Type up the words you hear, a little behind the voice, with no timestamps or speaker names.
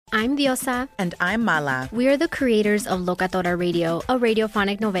I'm Diosa. And I'm Mala. We are the creators of Locatora Radio, a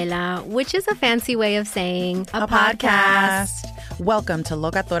radiophonic novela, which is a fancy way of saying a podcast. Welcome to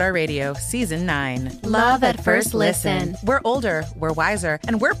Locatora Radio, Season 9. Love at first listen. We're older, we're wiser,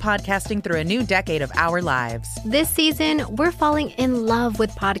 and we're podcasting through a new decade of our lives. This season, we're falling in love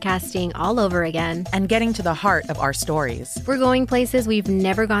with podcasting all over again. And getting to the heart of our stories. We're going places we've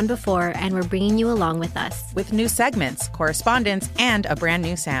never gone before, and we're bringing you along with us. With new segments, correspondence, and a brand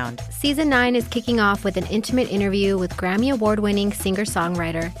new sound. Season 9 is kicking off with an intimate interview with Grammy Award-winning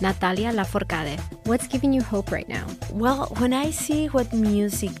singer-songwriter Natalia Lafourcade. What's giving you hope right now? Well, when I see what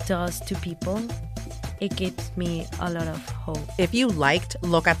music does to people, it gives me a lot of hope. If you liked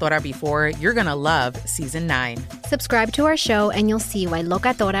Locatora before, you're going to love Season 9. Subscribe to our show and you'll see why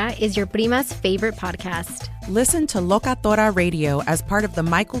Locatora is your prima's favorite podcast. Listen to Locatora Radio as part of the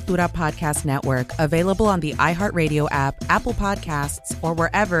My Cultura Podcast Network, available on the iHeartRadio app, Apple Podcasts, or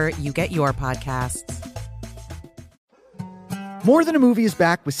wherever you get your podcasts. More Than a Movie is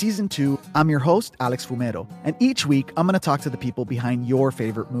back with Season 2. I'm your host, Alex Fumero, and each week I'm going to talk to the people behind your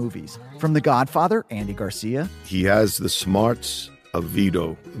favorite movies. From The Godfather, Andy Garcia. He has the smarts of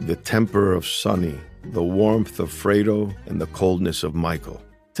Vito, the temper of Sonny, the warmth of Fredo, and the coldness of Michael.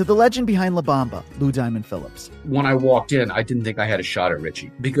 To the legend behind La Bamba, Lou Diamond Phillips. When I walked in, I didn't think I had a shot at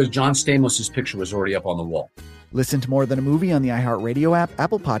Richie because John Stamos' picture was already up on the wall. Listen to More Than a Movie on the iHeartRadio app,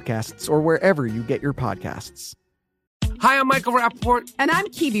 Apple Podcasts, or wherever you get your podcasts. Hi, I'm Michael Rappaport. And I'm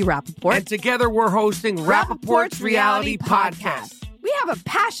Kibi Rappaport. And together we're hosting Rappaport's Reality Podcast. We have a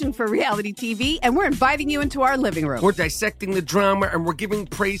passion for reality TV, and we're inviting you into our living room. We're dissecting the drama, and we're giving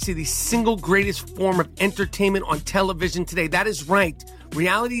praise to the single greatest form of entertainment on television today. That is right.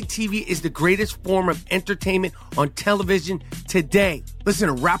 Reality TV is the greatest form of entertainment on television today.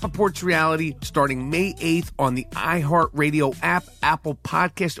 Listen to Rappaport's Reality starting May 8th on the iHeartRadio app, Apple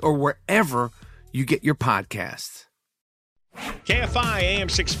Podcast, or wherever you get your podcasts. KFI AM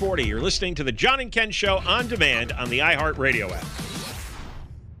 640. You're listening to the John and Ken Show on demand on the iHeartRadio app.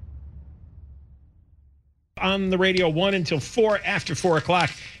 On the radio 1 until 4 after 4 o'clock.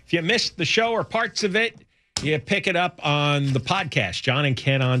 If you missed the show or parts of it, you pick it up on the podcast, John and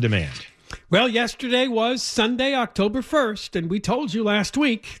Ken on Demand. Well, yesterday was Sunday, October 1st, and we told you last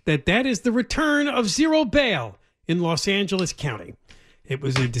week that is the return of zero bail in Los Angeles County. It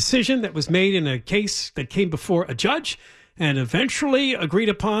was a decision that was made in a case that came before a judge and eventually agreed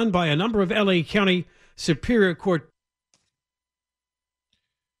upon by a number of L.A. County Superior Court.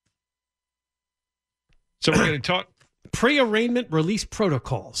 So we're going to talk pre-arraignment release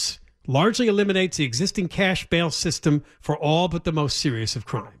protocols. Largely eliminates the existing cash bail system for all but the most serious of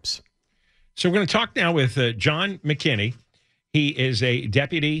crimes. So we're going to talk now with John McKinney. He is a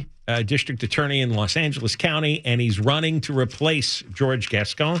deputy district attorney in Los Angeles County, and he's running to replace George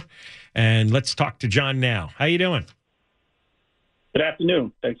Gascon. And let's talk to John now. How you doing? Good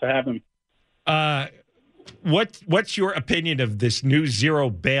afternoon. Thanks for having me. What's your opinion of this new zero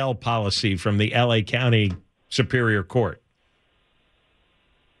bail policy from the L.A. County Superior Court?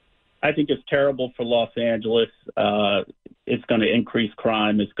 I think it's terrible for Los Angeles. It's going to increase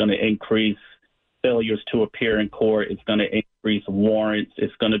crime. It's going to increase failures to appear in court. It's going to increase warrants.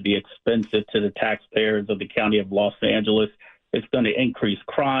 It's going to be expensive to the taxpayers of the county of Los Angeles. It's going to increase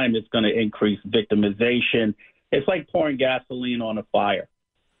crime. It's going to increase victimization. It's like pouring gasoline on a fire.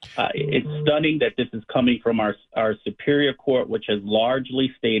 It's stunning that this is coming from our Superior Court, which has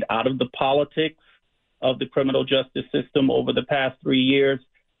largely stayed out of the politics of the criminal justice system over the past 3 years.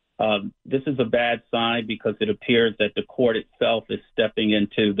 This is a bad sign because it appears that the court itself is stepping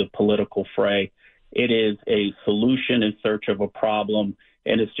into the political fray. It is a solution in search of a problem,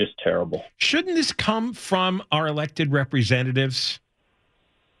 and it's just terrible. Shouldn't this come from our elected representatives?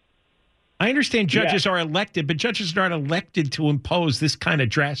 I understand judges are elected, but judges aren't elected to impose this kind of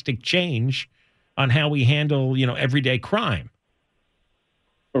drastic change on how we handle, everyday crime.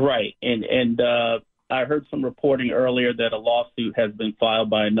 Right. And I heard some reporting earlier that a lawsuit has been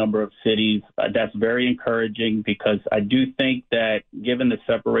filed by a number of cities. That's very encouraging because I do think that given the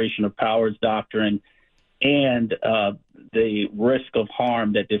separation of powers doctrine and the risk of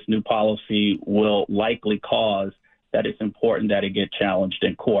harm that this new policy will likely cause, that it's important that it get challenged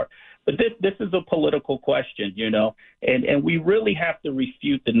in court. But this is a political question, and we really have to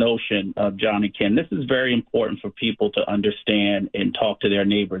refute the notion of John and Ken. This is very important for people to understand and talk to their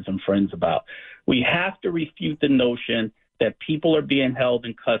neighbors and friends about. We have to refute the notion that people are being held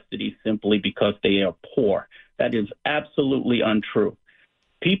in custody simply because they are poor. That is absolutely untrue.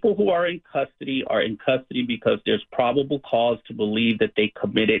 People who are in custody because there's probable cause to believe that they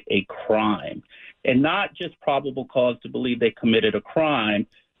committed a crime, and not just probable cause to believe they committed a crime,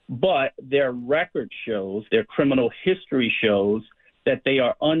 but their record shows, their criminal history shows that they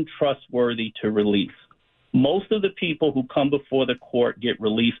are untrustworthy to release. Most of the people who come before the court get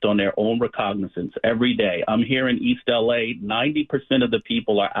released on their own recognizance every day. I'm here in East LA. 90% of the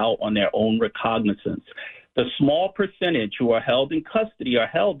people are out on their own recognizance. The small percentage who are held in custody are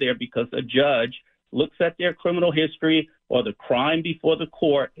held there because a judge looks at their criminal history or the crime before the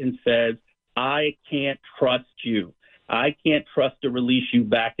court and says, I can't trust you. I can't trust to release you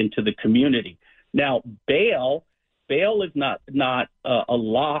back into the community. Now, bail is not a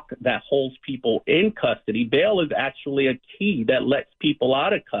lock that holds people in custody. Bail is actually a key that lets people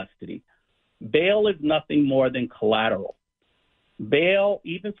out of custody. Bail is nothing more than collateral. Bail,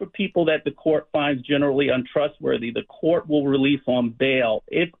 even for people that the court finds generally untrustworthy, the court will release on bail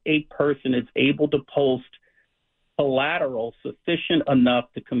if a person is able to post collateral sufficient enough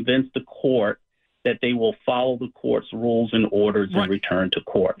to convince the court that they will follow the court's rules and orders and return to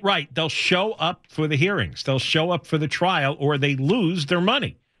court. Right. They'll show up for the hearings. They'll show up for the trial, or they lose their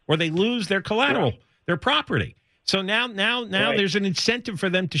money, or they lose their collateral, their property. So now there's an incentive for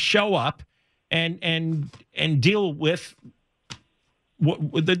them to show up and deal with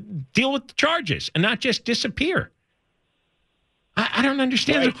the charges and not just disappear. I don't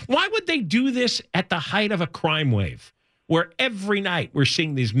understand. Why would they do this at the height of a crime wave, where every night we're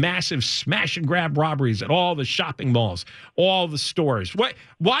seeing these massive smash and grab robberies at all the shopping malls, all the stores?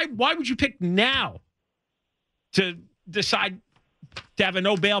 Why would you pick now to decide to have a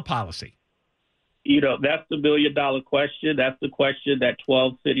no bail policy? That's the $1 billion question. That's the question that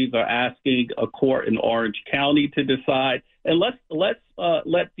 12 cities are asking a court in Orange County to decide. And let's let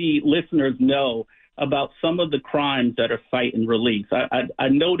the listeners know about some of the crimes that are cite and release. I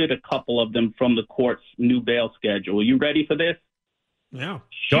noted a couple of them from the court's new bail schedule. Are you ready for this? Yeah.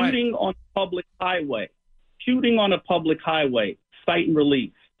 Shooting on a public highway. Shooting on a public highway, cite and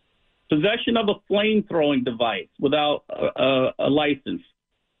release. Possession of a flame-throwing device without a license,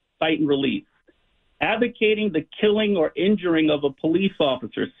 cite and release. Advocating the killing or injuring of a police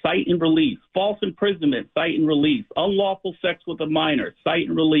officer, cite and release. False imprisonment, cite and release. Unlawful sex with a minor, cite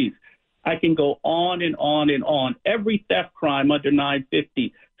and release. I can go on and on and on. Every theft crime under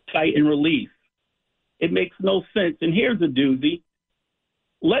 950, cite and release. It makes no sense. And here's a doozy.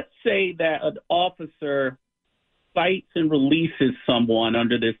 Let's say that an officer cites and releases someone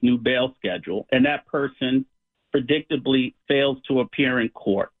under this new bail schedule, and that person predictably fails to appear in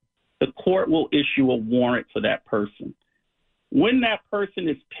court. The court will issue a warrant for that person. When that person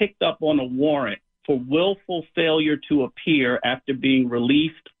is picked up on a warrant for willful failure to appear after being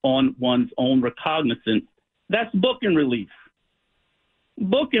released on one's own recognizance, that's book and release.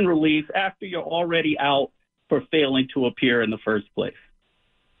 Book and release after you're already out for failing to appear in the first place.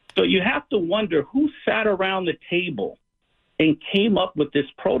 So you have to wonder who sat around the table and came up with this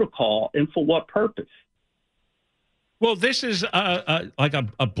protocol and for what purpose. Well, this is like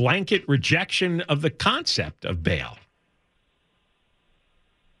a blanket rejection of the concept of bail.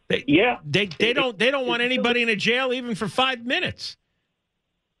 They don't want anybody in a jail even for 5 minutes.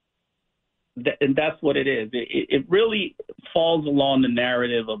 And that's what it is. It really falls along the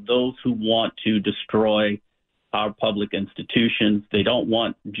narrative of those who want to destroy our public institutions. They don't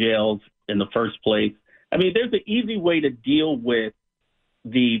want jails in the first place. I mean, there's an easy way to deal with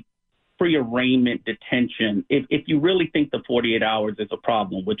the pre-arraignment detention if you really think the 48 hours is a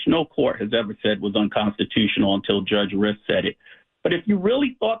problem, which no court has ever said was unconstitutional until Judge Riff said it. But if you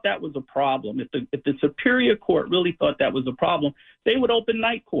really thought that was a problem, if the Superior Court really thought that was a problem, they would open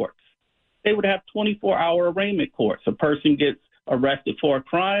night courts. They would have 24-hour arraignment courts. A person gets arrested for a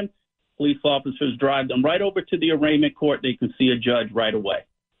crime, police officers drive them right over to the arraignment court. They can see a judge right away.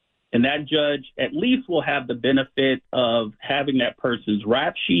 And that judge at least will have the benefit of having that person's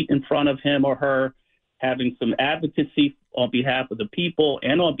rap sheet in front of him or her, having some advocacy on behalf of the people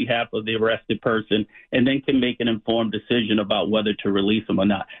and on behalf of the arrested person, and then can make an informed decision about whether to release them or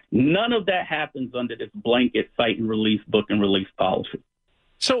not. None of that happens under this blanket cite and release, book and release policy.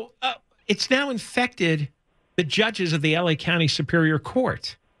 So it's now infected the judges of the LA County Superior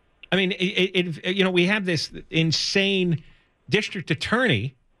Court. I mean, we have this insane district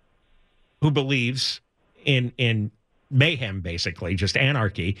attorney who believes in mayhem, basically, just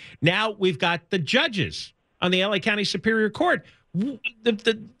anarchy. Now we've got the judges on the LA County Superior Court.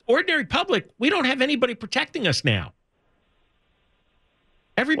 The ordinary public, we don't have anybody protecting us now.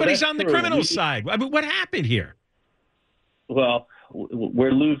 Everybody's on the criminal side. I mean, what happened here? Well,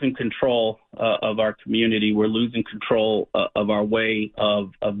 we're losing control of our community. We're losing control of our way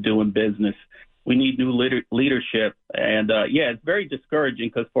of doing business. We need new leadership. And, it's very discouraging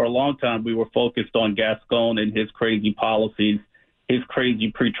because for a long time we were focused on Gascon and his crazy policies, his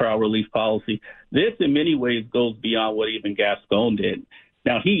crazy pretrial release policy. This, in many ways, goes beyond what even Gascon did.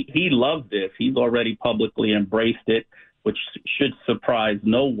 Now, he loves this. He's already publicly embraced it, which should surprise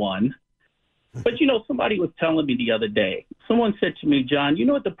no one. But, somebody was telling me the other day, someone said to me, John, you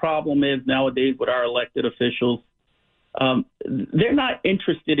know what the problem is nowadays with our elected officials? They're not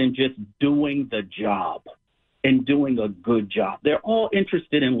interested in just doing the job and doing a good job. They're all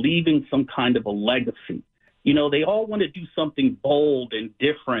interested in leaving some kind of a legacy. They all want to do something bold and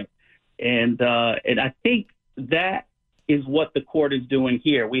different. And I think that is what the court is doing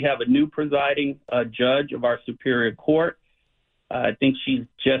here. We have a new presiding judge of our Superior Court. I think she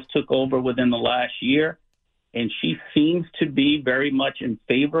just took over within the last year, and she seems to be very much in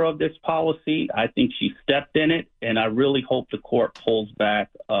favor of this policy. I think she stepped in it, and I really hope the court pulls back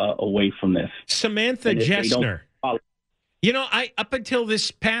away from this. Samantha Gessner. Up until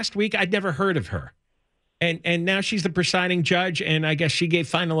this past week, I'd never heard of her. And now she's the presiding judge, and I guess she gave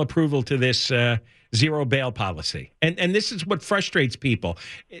final approval to this zero bail policy. And this is what frustrates people.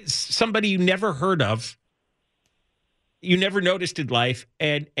 Somebody you never heard of, you never noticed in life,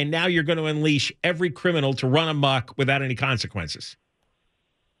 and now you're going to unleash every criminal to run amok without any consequences.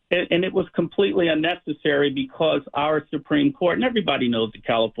 And it was completely unnecessary because our Supreme Court, and everybody knows the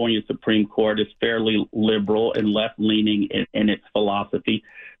California Supreme Court is fairly liberal and left-leaning in its philosophy,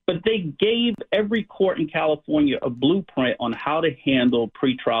 but they gave every court in California a blueprint on how to handle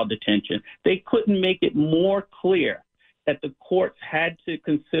pretrial detention. They couldn't make it more clear that the courts had to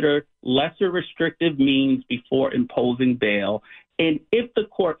consider lesser restrictive means before imposing bail. And if the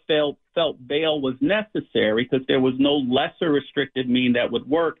court felt bail was necessary because there was no lesser restrictive mean that would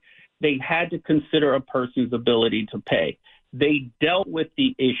work, they had to consider a person's ability to pay. They dealt with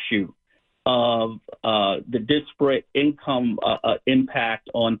the issue of the disparate income impact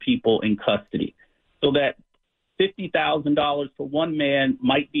on people in custody, so that $50,000 for one man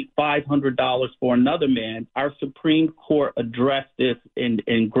might be $500 for another man. Our Supreme Court addressed this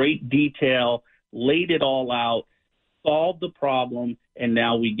in great detail, laid it all out, solved the problem, and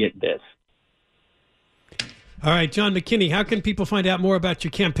now we get this. All right, John McKinney, how can people find out more about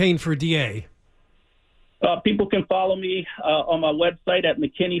your campaign for DA? People can follow me on my website at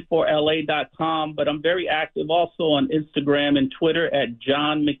McKinney4LA.com, but I'm very active also on Instagram and Twitter at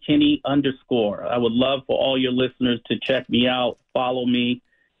John McKinney _. I would love for all your listeners to check me out, follow me,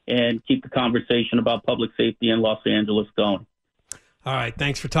 and keep the conversation about public safety in Los Angeles going. All right,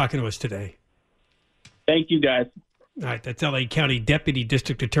 thanks for talking to us today. Thank you, guys. All right, that's L.A. County Deputy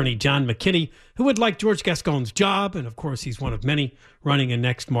District Attorney John McKinney, who would like George Gascon's job, and of course he's one of many running in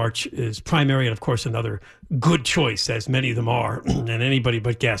next March is primary, and of course another good choice, as many of them are, and anybody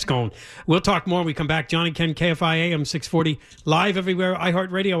but Gascon. We'll talk more when we come back. John and Ken, KFI AM 640, live everywhere,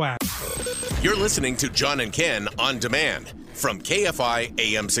 iHeartRadio app. You're listening to John and Ken on demand from KFI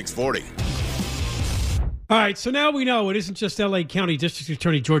AM 640. All right, so now we know it isn't just L.A. County District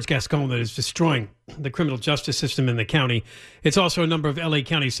Attorney George Gascon that is destroying the criminal justice system in the county. It's also a number of L.A.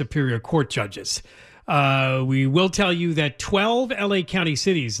 County Superior Court judges. We will tell you that 12 L.A. County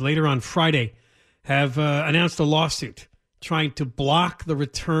cities later on Friday have announced a lawsuit trying to block the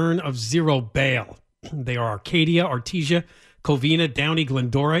return of zero bail. They are Arcadia, Artesia, Covina, Downey,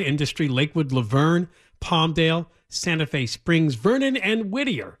 Glendora, Industry, Lakewood, Laverne, Palmdale, Santa Fe Springs, Vernon, and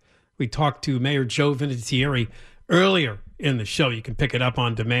Whittier. We talked to Mayor Joe Vinatieri earlier in the show. You can pick it up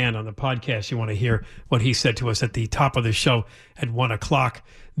on demand on the podcast. You want to hear what he said to us at the top of the show at 1 o'clock.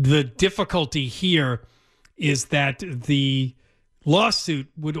 The difficulty here is that the lawsuit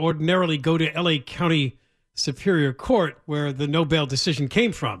would ordinarily go to L.A. County Superior Court, where the no bail decision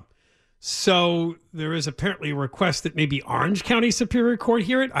came from. So there is apparently a request that maybe Orange County Superior Court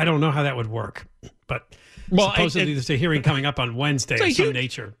hear it. I don't know how that would work, but supposedly there's a hearing coming up on Wednesday of some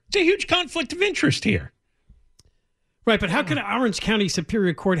nature. It's a huge conflict of interest here. Right, but how can Orange County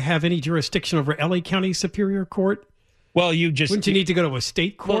Superior Court have any jurisdiction over L.A. County Superior Court? Well, wouldn't you need to go to a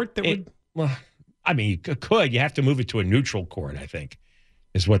state court you could. You have to move it to a neutral court, I think,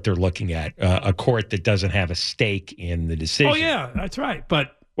 is what they're looking at. A court that doesn't have a stake in the decision. Oh, yeah, that's right.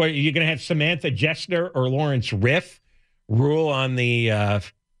 But are you going to have Samantha Gessner or Lawrence Riff rule on the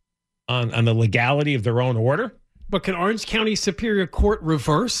on the legality of their own order? But can Orange County Superior Court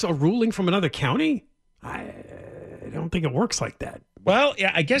reverse a ruling from another county? I don't think it works like that. Well,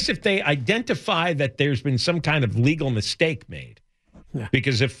 yeah, I guess if they identify that there's been some kind of legal mistake made. Yeah.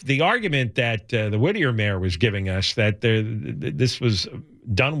 Because if the argument that the Whittier mayor was giving us, that this was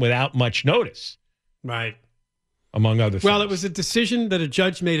done without much notice. Right. Among other things. Well, it was a decision that a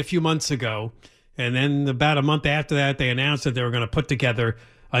judge made a few months ago. And then about a month after that, they announced that they were going to put together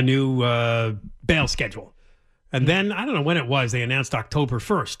a new bail schedule. And then, I don't know when it was, they announced October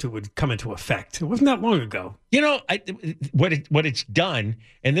 1st it would come into effect. It wasn't that long ago. You know, what it's done,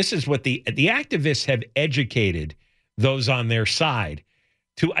 and this is what the activists have educated those on their side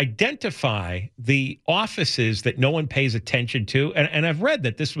to identify the offices that no one pays attention to. And I've read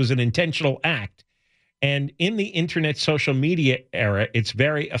that this was an intentional act. And in the internet social media era, it's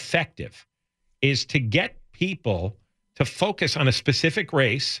very effective, is to get people to focus on a specific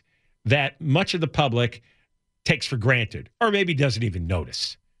race that much of the public takes for granted or maybe doesn't even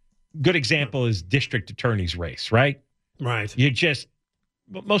notice. Good example is district attorney's race, right? Right.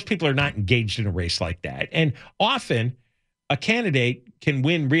 Most people are not engaged in a race like that. And often a candidate can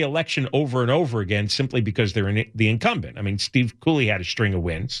win re-election over and over again simply because they're the incumbent. I mean, Steve Cooley had a string of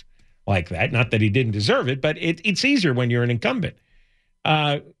wins like that. Not that he didn't deserve it, but it's easier when you're an incumbent.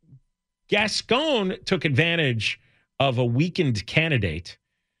 Gascon took advantage of a weakened candidate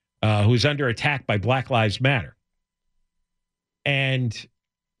who's under attack by Black Lives Matter. And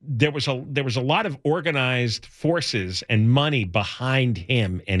there was a lot of organized forces and money behind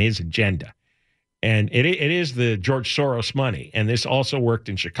him and his agenda. And it is the George Soros money. And this also worked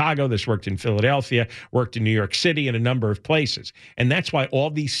in Chicago. This worked in Philadelphia, worked in New York City, and a number of places. And that's why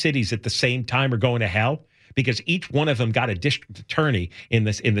all these cities at the same time are going to hell, because each one of them got a district attorney in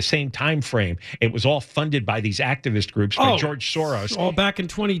the same time frame. It was all funded by these activist groups by George Soros. All back in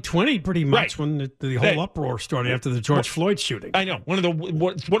 2020, pretty much, when the whole uproar started after the George Floyd shooting. I know. One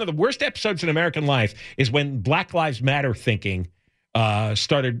of the worst episodes in American life is when Black Lives Matter thinking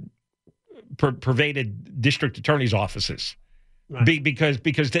started pervaded district attorneys' offices, right. because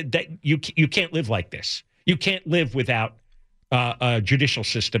you can't live like this. You can't live without a judicial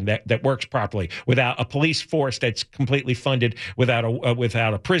system that works properly, without a police force that's completely funded, without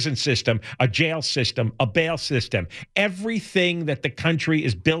a prison system, a jail system, a bail system. Everything that the country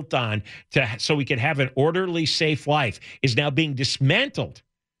is built on so we can have an orderly, safe life is now being dismantled.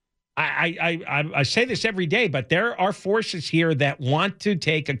 I say this every day, but there are forces here that want to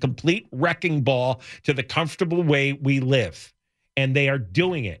take a complete wrecking ball to the comfortable way we live. And they are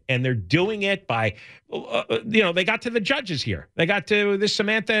doing it. And they're doing it by, they got to the judges here. They got to this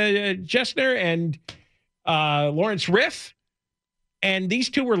Samantha Gessner and Lawrence Riff. And these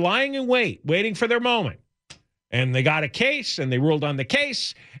two were lying in wait, waiting for their moment. And they got a case, and they ruled on the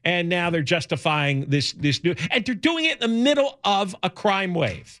case. And now they're justifying this new. And they're doing it in the middle of a crime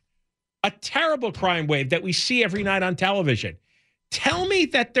wave. A terrible crime wave that we see every night on television. Tell me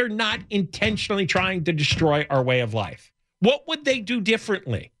that they're not intentionally trying to destroy our way of life. What would they do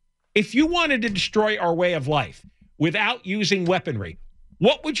differently? If you wanted to destroy our way of life without using weaponry,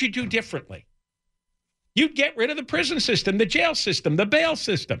 what would you do differently? You'd get rid of the prison system, the jail system, the bail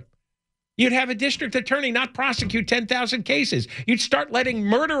system. You'd have a district attorney not prosecute 10,000 cases. You'd start letting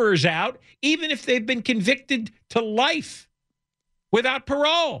murderers out, even if they've been convicted to life without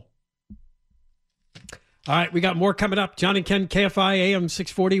parole. All right, we got more coming up. John and Ken, KFI AM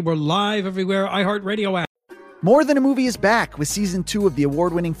 640. We're live everywhere. iHeartRadio app. More Than a Movie is back with Season 2 of the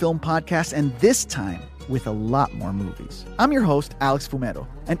award-winning film podcast, and this time with a lot more movies. I'm your host, Alex Fumero,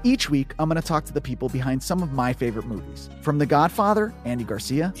 and each week I'm going to talk to the people behind some of my favorite movies. From The Godfather, Andy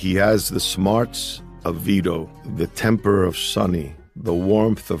Garcia. He has the smarts of Vito, the temper of Sonny, the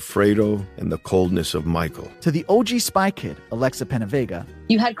warmth of Fredo, and the coldness of Michael. To the OG Spy Kid, Alexa Penavega.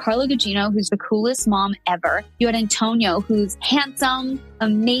 You had Carla Gugino, who's the coolest mom ever. You had Antonio, who's handsome,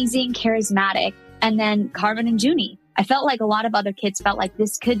 amazing, charismatic. And then Carmen and Junie. I felt like a lot of other kids felt like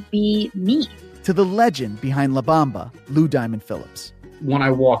this could be me. To the legend behind La Bamba, Lou Diamond Phillips. When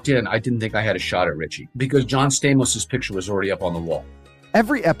I walked in, I didn't think I had a shot at Richie because John Stamos' picture was already up on the wall.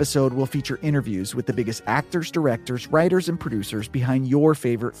 Every episode will feature interviews with the biggest actors, directors, writers, and producers behind your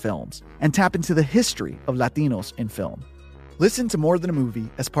favorite films and tap into the history of Latinos in film. Listen to More Than a Movie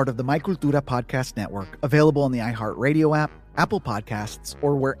as part of the My Cultura Podcast Network, available on the iHeartRadio app, Apple Podcasts,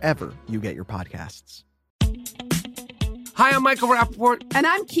 or wherever you get your podcasts. Hi, I'm Michael Rappaport. And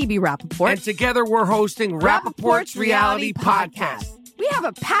I'm Kibi Rappaport. And together we're hosting Rappaport's Reality Podcast. We have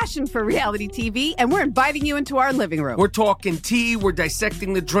a passion for reality TV, and we're inviting you into our living room. We're talking tea, we're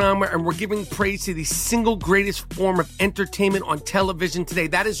dissecting the drama, and we're giving praise to the single greatest form of entertainment on television today.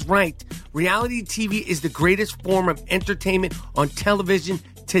 That is right. Reality TV is the greatest form of entertainment on television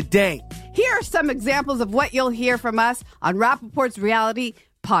today. Here are some examples of what you'll hear from us on Rappaport's Reality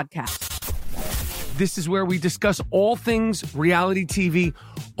Podcast. This is where we discuss all things reality TV,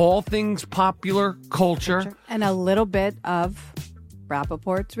 all things popular culture. And a little bit of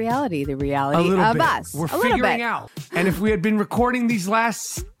Rappaport's reality, the reality of us. We're figuring out. And if we had been recording these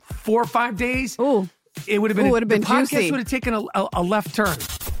last 4 or 5 days, it would have been, the podcast would have taken a left turn.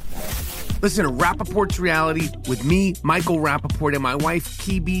 Listen to Rappaport's Reality with me, Michael Rappaport, and my wife,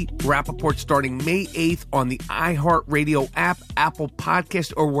 Kibi Rappaport, starting May 8th on the iHeartRadio app, Apple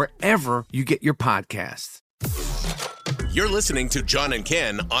Podcast, or wherever you get your podcasts. You're listening to John and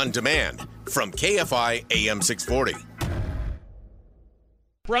Ken on demand from KFI AM 640.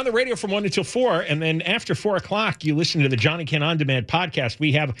 We're on the radio from 1 until 4, and then after 4 o'clock, you listen to the John and Ken On Demand podcast.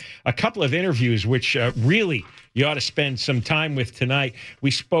 We have a couple of interviews, which really you ought to spend some time with tonight.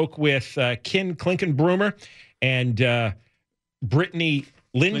 We spoke with Ken Klinkenbrummer and Brittany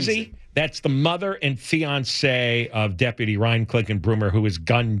Lindsay. That's the mother and fiance of Deputy Ryan Klinkenbrummer, who was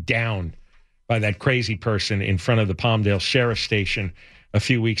gunned down by that crazy person in front of the Palmdale Sheriff's Station a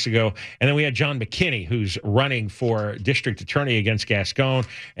few weeks ago. And then we had John McKinney, who's running for district attorney against Gascon,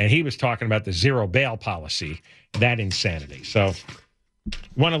 and he was talking about the zero bail policy, that insanity. So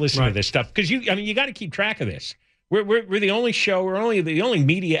want to listen to this stuff because you got to keep track of this. We're the only show, we're the only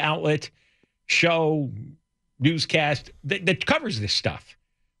media outlet, show, newscast that covers this stuff,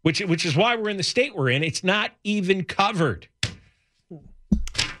 which is why we're in the state we're in. It's not even covered. All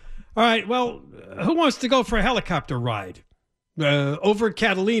right, well, who wants to go for a helicopter ride over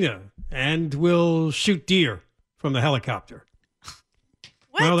Catalina, and we'll shoot deer from the helicopter?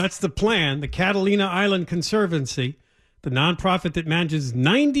 What? Well, that's the plan. The Catalina Island Conservancy, the nonprofit that manages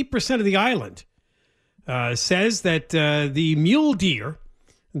 90% of the island, says that the mule deer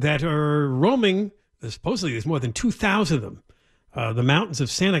that are roaming, supposedly there's more than 2,000 of them, the mountains of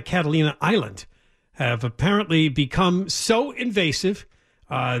Santa Catalina Island, have apparently become so invasive.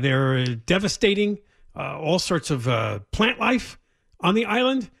 They're devastating all sorts of plant life on the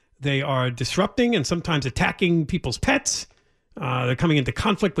island. They are disrupting and sometimes attacking people's pets. They're coming into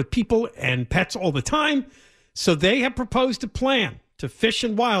conflict with people and pets all the time. So they have proposed a plan to Fish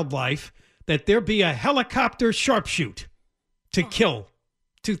and Wildlife that there be a helicopter sharpshoot to kill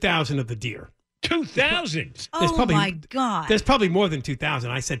 2,000 of the deer. 2,000? My God. There's probably more than 2,000.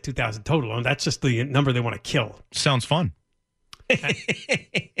 I said 2,000 total, and that's just the number they want to kill. Sounds fun.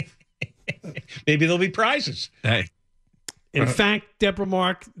 Maybe there'll be prizes. Hey. In fact, Deborah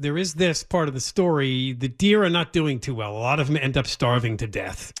Mark, there is this part of the story. The deer are not doing too well. A lot of them end up starving to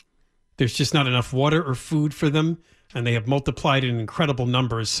death. There's just not enough water or food for them, and they have multiplied in incredible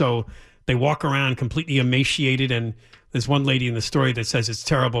numbers. So they walk around completely emaciated, and there's one lady in the story that says it's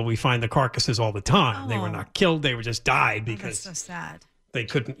terrible. We find the carcasses all the time. They were not killed. They were just died because that's so sad. They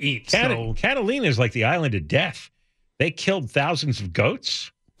couldn't eat. Catalina is like the island of death. They killed thousands of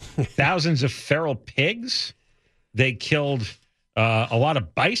goats, thousands of feral pigs. They killed a lot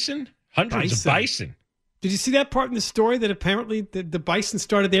of bison, hundreds of bison. Did you see that part in the story that apparently the bison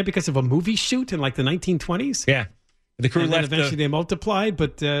started there because of a movie shoot in like the 1920s? Yeah. The crew left. Eventually they multiplied,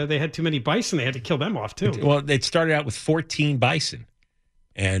 but they had too many bison. They had to kill them off too. Well, it started out with 14 bison.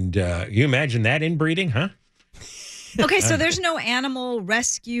 And you imagine that inbreeding, huh? Okay, so there's no animal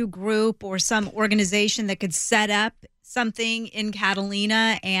rescue group or some organization that could set up something in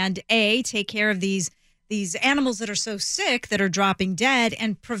Catalina and take care of these animals that are so sick that are dropping dead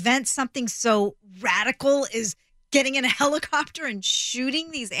and prevent something so radical as getting in a helicopter and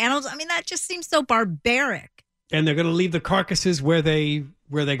shooting these animals. I mean, that just seems so barbaric. And they're going to leave the carcasses where they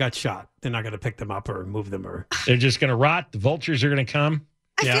got shot. They're not going to pick them up or move them, or they're just going to rot. The vultures are going to come.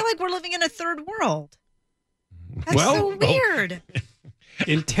 I feel like we're living in a third world. That's so weird.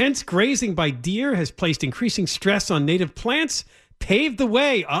 Intense grazing by deer has placed increasing stress on native plants, paved the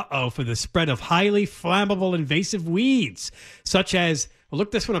way, for the spread of highly flammable invasive weeds, such as, look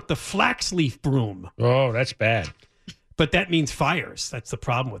this one up, the flaxleaf broom. Oh, that's bad. But that means fires. That's the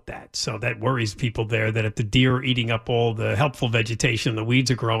problem with that. So that worries people there, that if the deer are eating up all the helpful vegetation, the weeds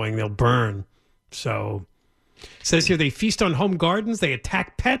are growing, they'll burn. So it says here they feast on home gardens, they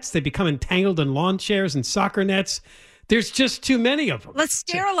attack pets, they become entangled in lawn chairs and soccer nets. There's just too many of them. Let's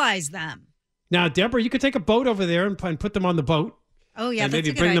sterilize them. Now, Deborah, you could take a boat over there and put them on the boat. Oh, yeah, and that's maybe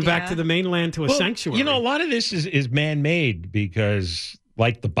a good bring them idea. back to the mainland to a sanctuary. You know, a lot of this is man-made because,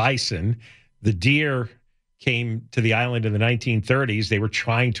 like the bison, the deer came to the island in the 1930s. They were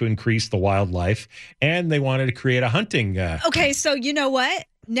trying to increase the wildlife, and they wanted to create a hunting. Okay, so you know what?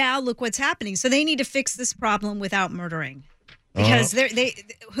 Now look what's happening. So they need to fix this problem without murdering. Because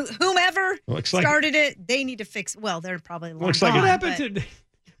whomever started it, they need to fix. Well, they're probably long Looks like gone, what happened to.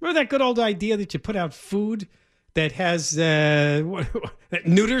 Remember that good old idea that you put out food that has that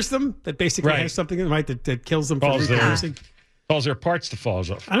neuters them, that basically has something in it that kills them from reproducing, cause their parts to fall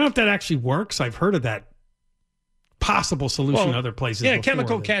off. I don't know if that actually works. I've heard of that possible solution in other places. Yeah,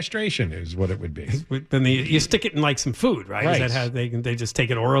 chemical castration is what it would be. Then you stick it in like some food, right? Right. Is that how they just take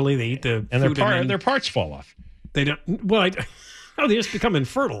it orally? They eat the and food their parts fall off. They don't. Well, Oh, they just become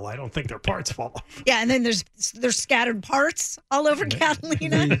infertile. I don't think their parts fall off. Yeah, and then there's scattered parts all over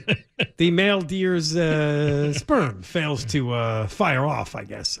Catalina. The male deer's sperm fails to fire off, I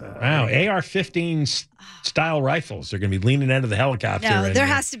guess. Wow, AR-15 style rifles. They're going to be leaning out of the helicopter. No, there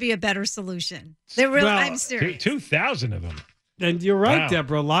has to be a better solution. I'm serious. 2,000 of them. And you're right, Wow.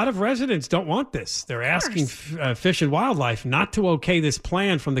 Deborah. A lot of residents don't want this. They're asking Fish and Wildlife not to okay this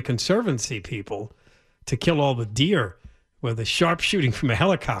plan from the Conservancy people to kill all the deer with a sharp shooting from a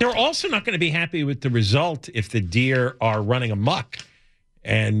helicopter. They're also not going to be happy with the result if the deer are running amok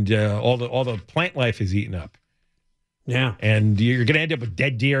and all the plant life is eaten up. Yeah. And you're going to end up with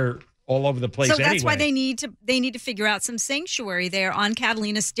dead deer all over the place So that's anyway. why they need to figure out some sanctuary there on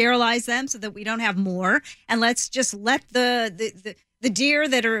Catalina, sterilize them so that we don't have more, and let's just let the deer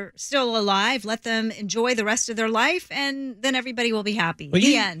that are still alive, let them enjoy the rest of their life, and then everybody will be happy. Well,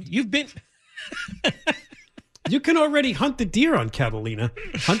 the end. You've been. You can already hunt the deer on Catalina.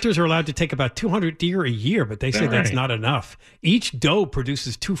 Hunters are allowed to take about 200 deer a year, but they say that's right. not enough. Each doe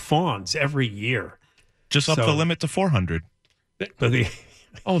produces 2 fawns every year. Just up the limit to 400. But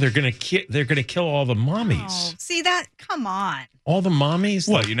they're going to kill all the mommies. Oh, see that? Come on. All the mommies.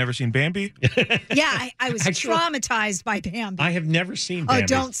 What? You never seen Bambi? Yeah, I was Actually, traumatized by Bambi. I have never seen Bambi. Oh,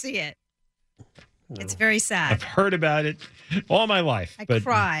 don't see it. It's very sad. I've heard about it all my life. I but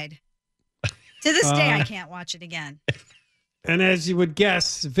cried. To this day, I can't watch it again. And as you would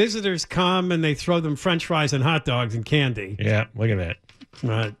guess, visitors come and they throw them French fries and hot dogs and candy. Yeah, look at that.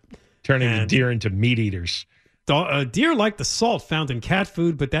 Right. Turning the deer into meat eaters. Deer like the salt found in cat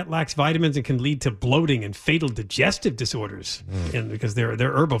food, but that lacks vitamins and can lead to bloating and fatal digestive disorders because they're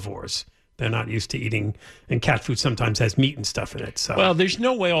herbivores. They're not used to eating, and cat food sometimes has meat and stuff in it. So, Well, there's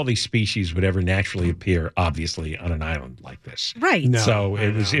no way all these species would ever naturally appear, obviously, on an island like this. Right. No, So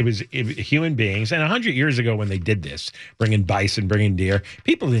it was human beings. And 100 years ago when they did this, bringing bison, bringing deer,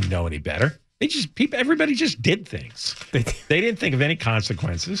 people didn't know any better. Everybody just did things. They didn't think of any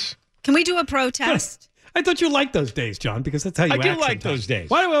consequences. Can we do a protest? I thought you liked those days, John, because that's how you I act do like sometimes. those days.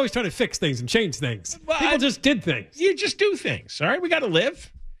 Why do we always try to fix things and change things? People just did things. You just do things. All right, we got to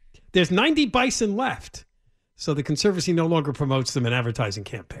live. There's 90 bison left, so the Conservancy no longer promotes them in advertising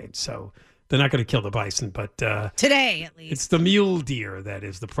campaigns. So they're not going to kill the bison, but today at least it's the mule deer that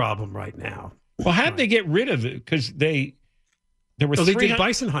is the problem right now. Well, how did they get rid of it? Because there were they did 300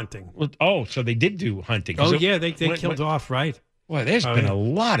 bison hunting. Oh, so they did do hunting. Oh, yeah, they killed off, right? Boy, there's been a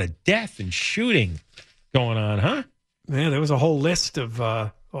lot of death and shooting going on, huh? Yeah, there was a whole list of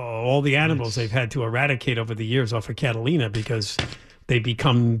all the animals they've had to eradicate over the years off of Catalina because they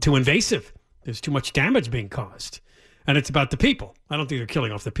become too invasive. There's too much damage being caused. And it's about the people. I don't think they're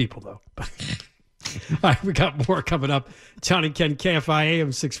killing off the people, though. All right, we got more coming up. John and Ken, KFI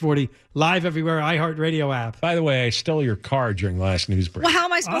AM 640, live everywhere, iHeartRadio app. By the way, I stole your car during last news break. Well, how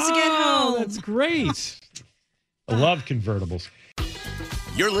am I supposed to get home? That's great. I love convertibles.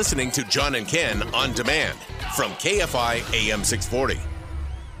 You're listening to John and Ken on demand from KFI AM 640.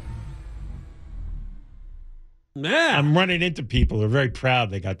 Yeah. I'm running into people who are very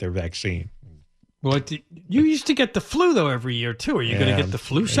proud they got their vaccine. You used to get the flu, though, every year, too. Are you going to get the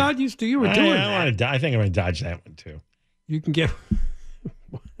flu shot? You were doing that. I think I'm going to dodge that one, too. You can get...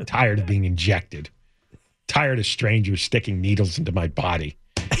 Tired of being injected. Tired of strangers sticking needles into my body.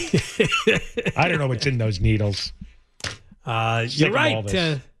 I don't know what's in those needles. You're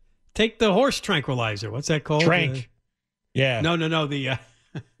right. Take the horse tranquilizer. What's that called? Trank. Yeah. No. The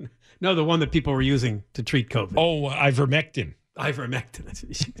the one that people were using to treat COVID. Oh, ivermectin.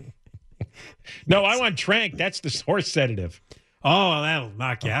 Ivermectin. No, I want Trank. That's the horse sedative. Oh, that'll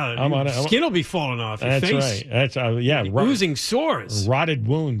knock you out. I'm on it. Skin will be falling off. Your That's face. right. That's oozing sores, rotted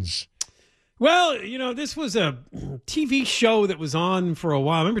wounds. Well, this was a TV show that was on for a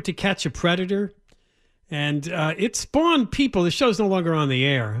while. Remember To Catch a Predator? And it spawned people. The show's no longer on the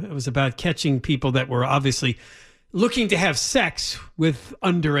air. It was about catching people that were obviously looking to have sex with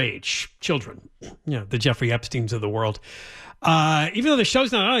underage children. The Jeffrey Epsteins of the world. Even though the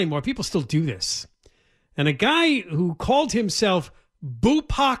show's not on anymore, people still do this. And a guy who called himself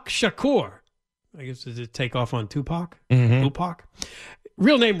Bhupak Shakur, I guess does it take off on Tupac? Mm-hmm. Bhupak.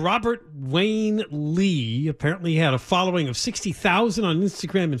 Real name Robert Wayne Lee. Apparently he had a following of 60,000 on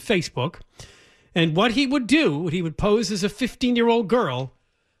Instagram and Facebook. And what he would do, he would pose as a 15-year-old girl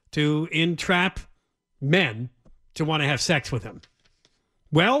to entrap men to want to have sex with him.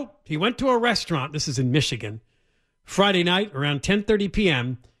 Well, he went to a restaurant, this is in Michigan, Friday night around 10:30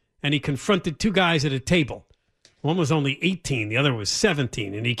 p.m., and he confronted 2 guys at a table. One was only 18, the other was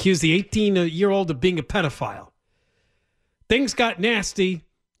 17, and he accused the 18-year-old of being a pedophile. Things got nasty,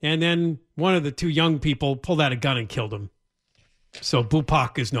 and then one of the 2 young people pulled out a gun and killed him. So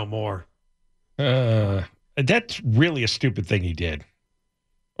Bupak is no more. That's really a stupid thing he did.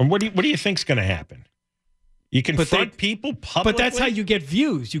 And what do you think's going to happen? You confront people publicly? But that's how you get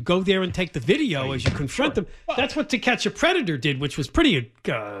views. You go there and take the video as you confront them. That's what To Catch a Predator did, which was pretty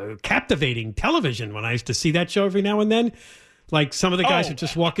captivating television when I used to see that show every now and then. Like some of the guys would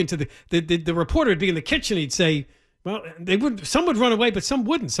just walk into the reporter would be in the kitchen. He'd say, well, some would run away, but some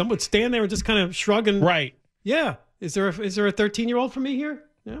wouldn't. Some would stand there and just kind of shrug and right. Yeah. Is there a 13-year-old for me here?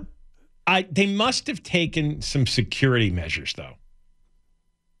 Yeah. They must have taken some security measures, though.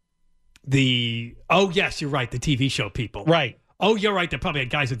 Yes, you're right. The TV show people. Right. Oh, you're right. They probably had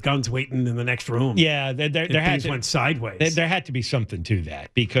guys with guns waiting in the next room. Yeah, things went sideways. There had to be something to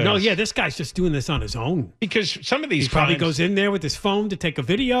that because this guy's just doing this on his own. Because some of these probably goes in there with his phone to take a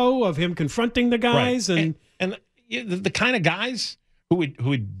video of him confronting the guys, right. and the kind of guys who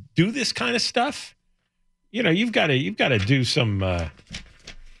would do this kind of stuff. You've got to do some.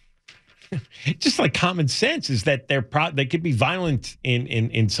 Just like common sense is that they could be violent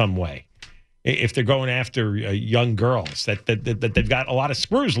in some way. If they're going after young girls, that they've got a lot of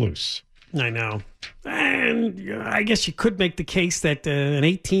screws loose. I know. And I guess you could make the case that an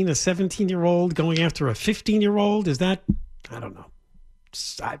 18, a 17-year-old going after a 15-year-old, is that, I don't know.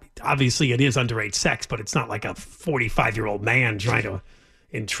 Obviously, it is underage sex, but it's not like a 45-year-old man trying to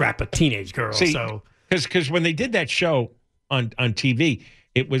entrap a teenage girl. Because when they did that show on TV,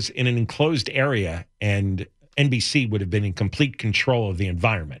 it was in an enclosed area, and NBC would have been in complete control of the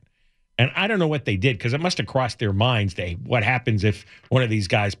environment. And I don't know what they did because it must have crossed their minds. What happens if one of these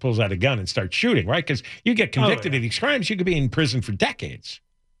guys pulls out a gun and starts shooting, right? Because you get convicted of these crimes, you could be in prison for decades.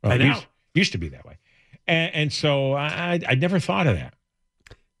 Well, I know. Used to be that way. And so I never thought of that.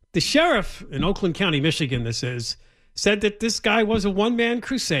 The sheriff in Oakland County, Michigan, said that this guy was a one-man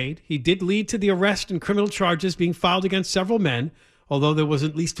crusade. He did lead to the arrest and criminal charges being filed against several men, although there was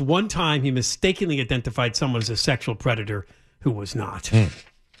at least one time he mistakenly identified someone as a sexual predator who was not.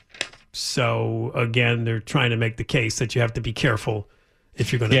 So, again, they're trying to make the case that you have to be careful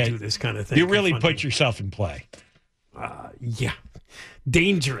if you're going to do this kind of thing. You really put yourself in play. Yeah.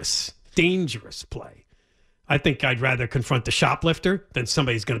 Dangerous play. I think I'd rather confront the shoplifter than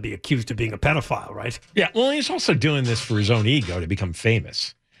somebody's going to be accused of being a pedophile, right? Yeah, well, he's also doing this for his own ego to become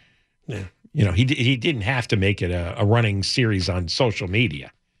famous. Yeah. He didn't have to make it a running series on social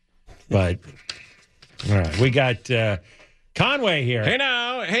media. But, all right, we got Conway here.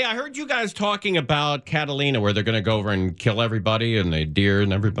 Hey, I heard you guys talking about Catalina, where they're going to go over and kill everybody and the deer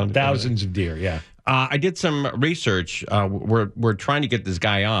and everybody. Thousands of deer, yeah. I did some research. We're trying to get this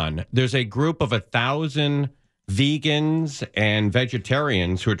guy on. There's a group of 1,000 vegans and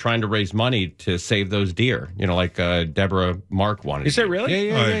vegetarians who are trying to raise money to save those deer. Like Deborah Mark wanted. Is it really?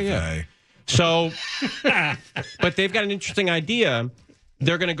 Yeah. So, but they've got an interesting idea.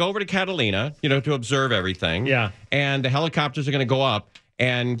 They're going to go over to Catalina, to observe everything. Yeah. And the helicopters are going to go up.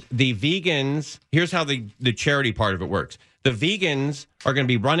 And the vegans, here's how the charity part of it works. The vegans are going to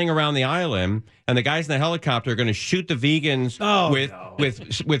be running around the island, and the guys in the helicopter are going to shoot the vegans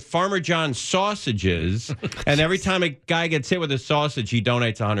with Farmer John's sausages. And every time a guy gets hit with a sausage, he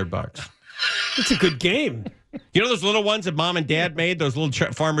donates $100. It's a good game. You know those little ones that Mom and Dad made, those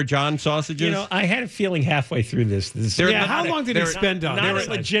little Farmer John sausages? I had a feeling halfway through this. How long did he spend on it? Not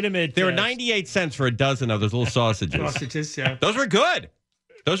legitimate. They were 98 cents for a dozen of those little sausages. Sausages, yeah. Those were good.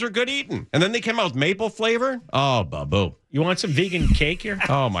 Those were good eating. And then they came out with maple flavor. Oh, babu. You want some vegan cake here?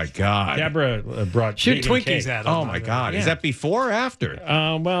 Oh, my God. Deborah brought Shoot vegan Twinkies cake. at them. Oh, my God. Yeah. Is that before or after?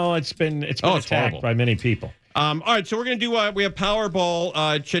 Well, it's been attacked horrible by many people. All right, so we're going to do, we have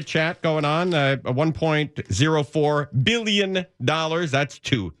Powerball chit-chat going on, $1.04 billion. That's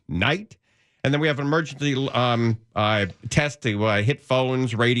tonight. And then we have an emergency test to hit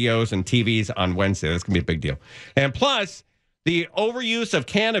phones, radios, and TVs on Wednesday. That's going to be a big deal. And plus, the overuse of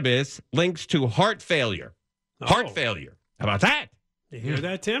cannabis links to heart failure. Heart failure. How about that? You hear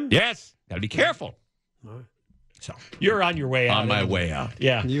that, Tim? Yes. Got to be careful. So you're on your way out. On my way out.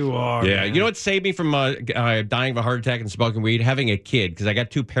 Yeah. You are. Yeah. Man. You know what saved me from dying of a heart attack and smoking weed? Having a kid, because I got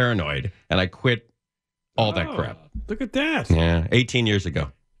too paranoid and I quit all that crap. Look at that. Yeah. 18 years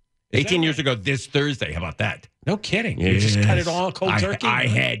ago. 18 years ago this Thursday. How about that? No kidding. Yes. You just cut it all cold turkey? I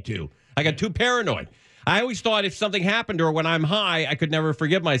had to. I got too paranoid. I always thought if something happened to her when I'm high, I could never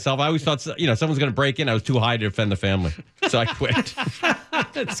forgive myself. I always thought, someone's going to break in. I was too high to defend the family. So I quit.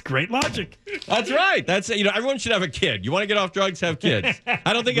 That's great logic. That's right. That's, everyone should have a kid. You want to get off drugs, have kids.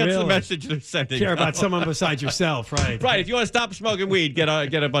 I don't think that's the message they're sending. Care about someone besides yourself, right? Right. If you want to stop smoking weed, get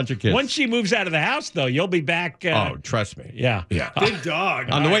a bunch of kids. Once she moves out of the house, though, you'll be back. Oh, trust me. Yeah. Big dog.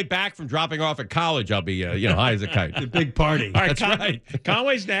 On the way back from dropping off at college, I'll be, high as a kite. The big party. All right, That's right.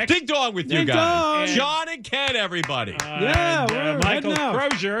 Conway's next. Big dog with you guys. John and Ken, everybody. We're Michael heading out.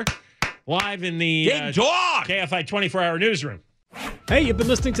 Crozier, live in the Big dog. KFI 24-hour newsroom. Hey, you've been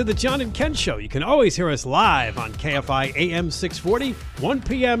listening to The John and Ken Show. You can always hear us live on KFI AM 640, 1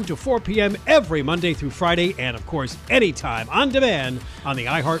 p.m. to 4 p.m. every Monday through Friday, and, of course, anytime on demand on the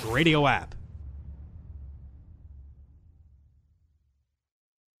iHeartRadio app.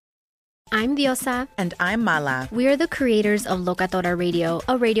 I'm Diosa. And I'm Mala. We are the creators of Locatora Radio,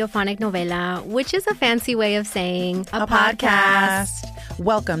 a radiophonic novela, which is a fancy way of saying a podcast.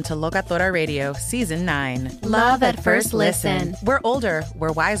 Welcome to Locatora Radio, Season 9. Love at first listen. We're older,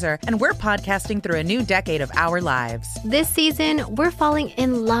 we're wiser, and we're podcasting through a new decade of our lives. This season, we're falling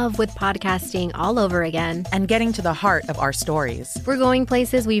in love with podcasting all over again. And getting to the heart of our stories. We're going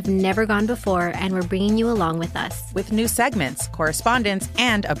places we've never gone before, and we're bringing you along with us. With new segments, correspondence,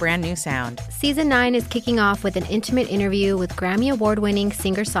 and a brand new sound. Season 9 is kicking off with an intimate interview with Grammy Award-winning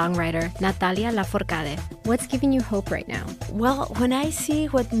singer-songwriter Natalia Lafourcade. What's giving you hope right now? Well, when I see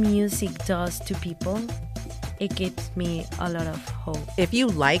what music does to people, it gives me a lot of hope. If you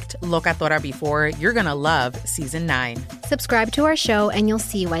liked Locatora before, you're going to love Season 9. Subscribe to our show and you'll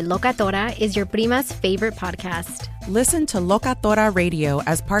see why Locatora is your prima's favorite podcast. Listen to Locatora Radio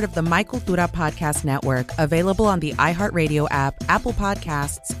as part of the My Cultura Podcast Network, available on the iHeartRadio app, Apple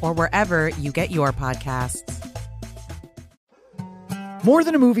Podcasts, or wherever you get your podcasts. More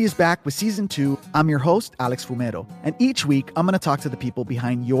Than a Movie is back with Season 2. I'm your host, Alex Fumero, and each week I'm going to talk to the people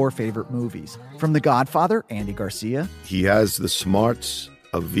behind your favorite movies. From The Godfather, Andy Garcia. He has the smarts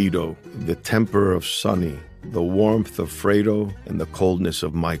of Vito, the temper of Sonny, the warmth of Fredo, and the coldness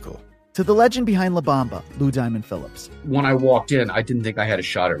of Michael. To the legend behind La Bamba, Lou Diamond Phillips. When I walked in, I didn't think I had a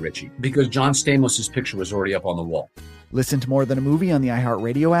shot at Richie because John Stamos' picture was already up on the wall. Listen to More Than a Movie on the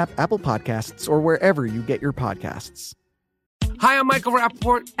iHeartRadio app, Apple Podcasts, or wherever you get your podcasts. Hi, I'm Michael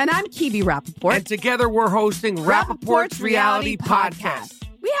Rappaport. And I'm Kibi Rappaport. And together we're hosting Rappaport's Reality Podcast.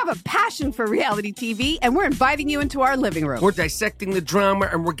 We have a passion for reality TV, and we're inviting you into our living room. We're dissecting the drama,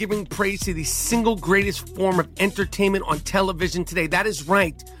 and we're giving praise to the single greatest form of entertainment on television today. That is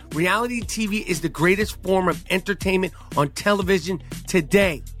right. Reality TV is the greatest form of entertainment on television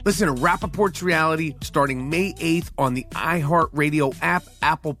today. Listen to Rappaport's Reality starting May 8th on the iHeartRadio app,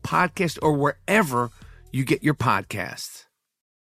 Apple Podcast, or wherever you get your podcasts.